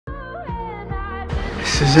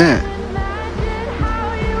This is it.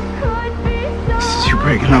 This is you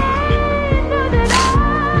breaking up with me.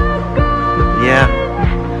 Yeah.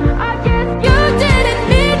 You didn't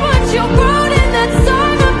need what you wrote in that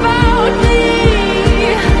song about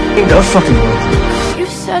me. Go fucking go. You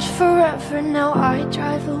said forever, now I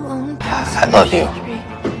drive alone past. I love you,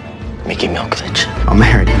 Mickey Milkovich. I'm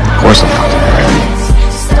married. Of course I'm fucking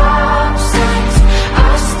married. Stop signs,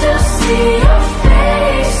 I still see your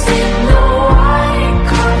face in the white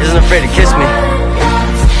car. Isn't afraid to kiss me.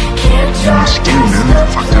 You're my skin, man. What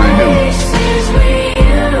the fuck did I do?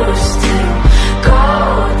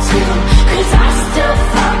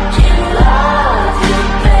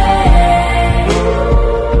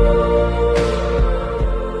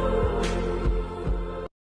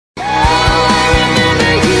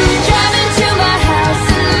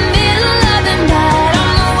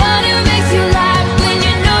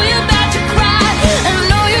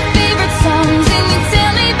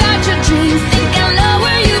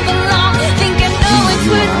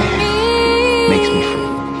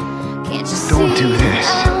 Don't do this.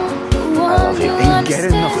 I love you. Then get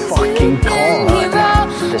in the fucking car.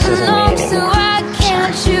 This isn't me anymore.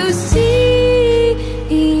 Can't you see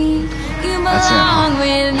you belong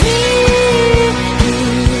with me?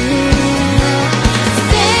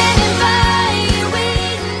 Standing by you,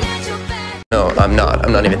 waiting at your back. No, I'm not.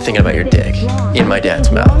 I'm not even thinking about your dick in my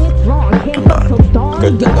dad's mouth. I'm not.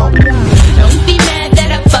 Good to know. Don't be mad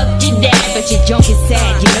that I fucked your dad, but your joke is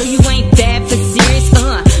sad. You know you ain't bad for serious,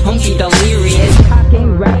 Don't be delirious.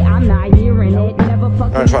 Talking right, I'm not hearing it. Never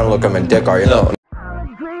fucking. You're not trying to look at my dick, are you? No.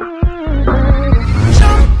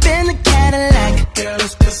 Jump in the Cadillac, girl,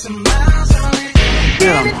 let's put some miles on it.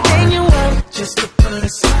 Anything you want, just to put a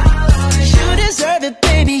smile on it. You deserve it,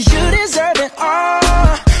 baby, you deserve it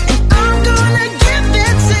all. And I'm gonna give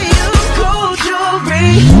it to you, gold jewelry.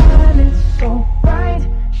 So bright,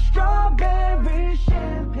 strawberry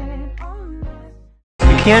champagne on this.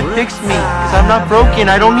 You can't fix me, because I'm not broken.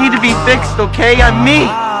 I don't need to be fixed, okay? I'm me.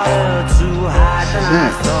 This is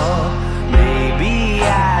it. Maybe I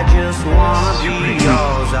just wanna be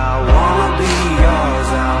yours. I wanna be yours.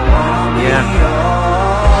 I wanna be Yeah. yours.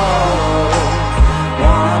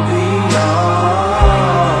 Wanna be yours.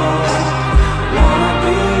 Wanna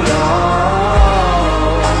be yours.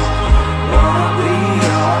 Wanna be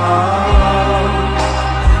yours. Wanna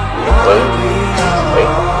be yours.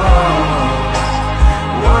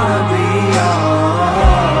 Wanna be yours.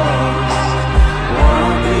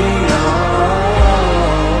 Wanna be yours.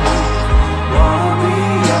 Wanna be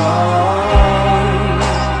yours.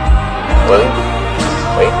 Wait.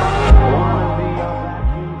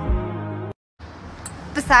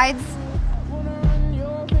 Besides,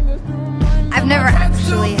 I've never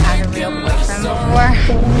actually had a real boyfriend before.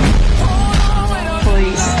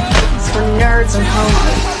 Please. It's for nerds and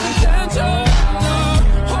homos.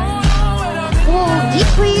 Well,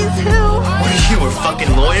 please, who? What are you, a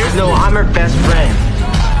fucking lawyer? No, I'm her best friend.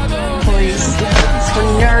 Please. It's for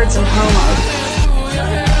nerds and homos.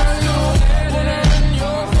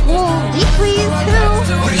 Well, please, who?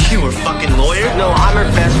 What are you, a fucking lawyer? No, I'm her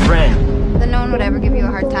best friend. Then no one would ever give you a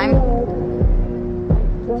hard time?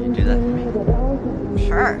 Can you do that for me?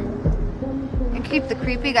 Sure. And keep the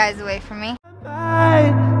creepy guys away from me.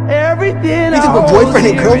 Everything You think my boyfriend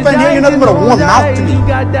and girlfriend here? You're nothing but a warm mouth to me. You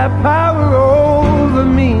got that power over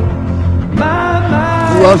me. You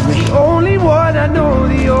love me. The only one I know,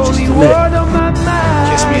 the only admit it. one on my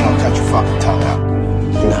mind. Kiss me and I'll cut your fucking tongue out.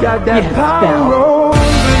 Got that power over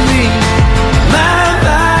me. My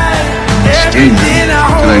mind. Steve, Everything I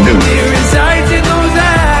what can I hold do? dear resides in those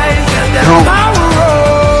eyes. Got that No. power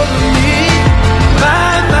over me.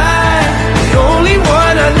 My mind. The only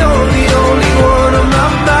one I know, the only one on my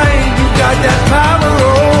mind. You got that power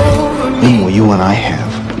over me. And what you and I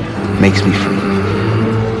have makes me free.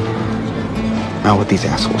 Not what these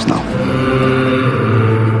assholes know.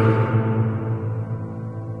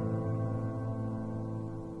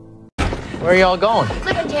 Where are y'all going?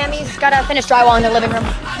 Living Tammy's gotta finish drywall in the living room.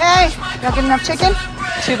 Hey, y'all get enough chicken?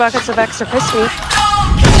 2 buckets of extra crispy.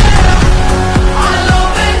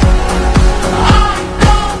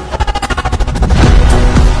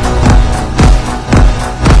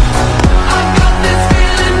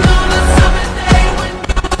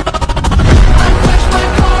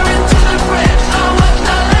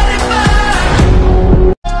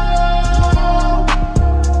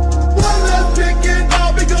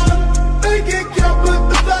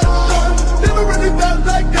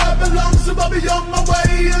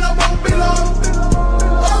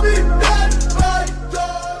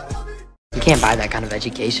 You can't buy that kind of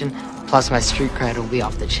education. Plus, my street cred will be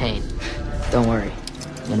off the chain. Don't worry.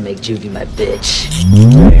 I'm gonna make Judy my bitch.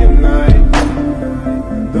 Day and night,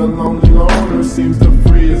 the lonely loner seems to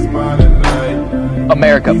free his mind at night.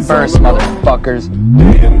 America first, motherfuckers.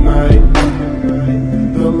 Day and night,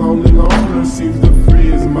 the lonely loner seems to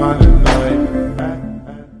free his mind at night.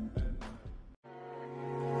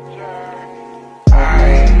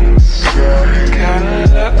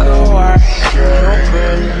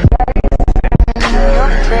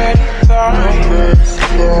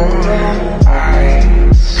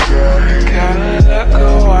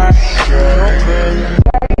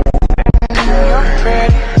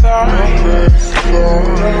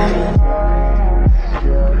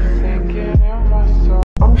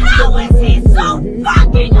 How is he so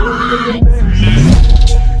fucking hot?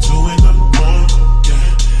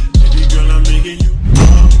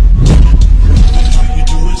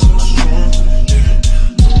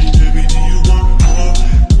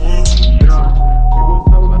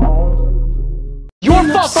 Your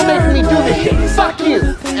fault for making me do this shit.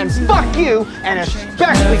 Fuck you, and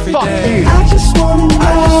especially fuck you. I just wanna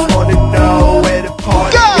know where the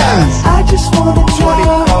party is. I just wanna know.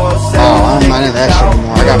 Oh, I'm minding that shit.